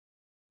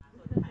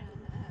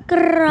ก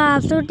ราบ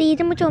สวัสดี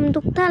ท่านผู้ชม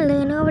ทุกท่านเล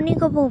ยนะครับวันนี้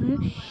ก็ผม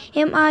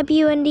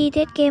MRPND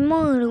Test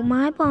Gamer หรือไ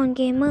ม้ปอนเ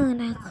กมเมอร์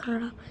นะค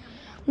รับ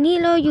นี่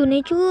เราอยู่ใน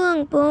ช่วง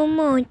โปรโ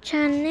มทช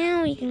าแนล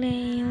อีกแ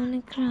ล้วน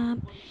ะครับ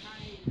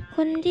ค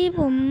นที่ผ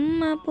ม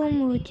มาโปรโ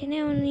มทชาแน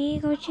ลนี้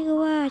เขาชื่อ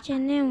ว่าชา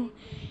แนล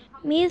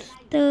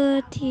Mr.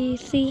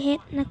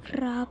 TCH นะค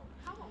รับ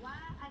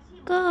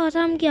ก็ท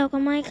ำเกี่ยวกั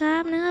บ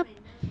Minecraft นะครับ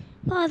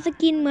ก็ส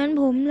กินเหมือน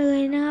ผมเลย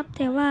นะครับแ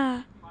ต่ว่า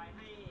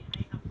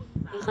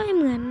ไม่ค่อย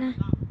เหมือนนะ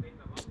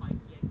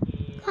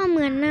ก็เห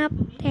มือนนะครับ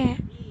แต่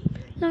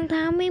รองเท้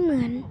าไม่เหมื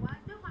อน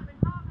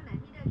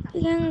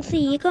ยัง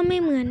สีก็ไม่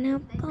เหมือนนะค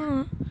รับก็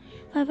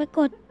ไปก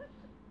ด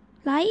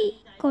ไลค์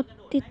กด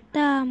ติดต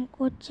าม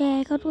กดแช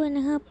ร์เขาด้วยน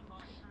ะครับ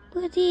เ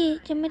พื่อที่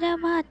จะไม่ได้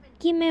พลาด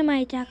คลิปใหม่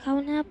ๆจากเขา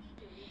นะครับ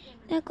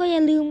แล้วก็อย่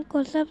าลืมก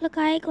ด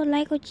Subscribe กดไล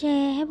ค์กดแช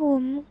ร์ให้ผ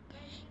ม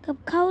กับ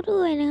เขาด้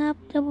วยนะครับ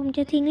เดี๋ยวผมจ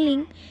ะทิ้งลิง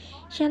ก์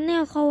ช่อง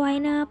เขาไว้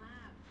นะครับ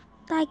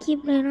ใต้คลิป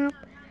เลยนะครับ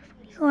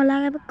ขอลา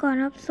ไปก่อน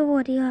ครับส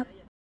วัสดีครับ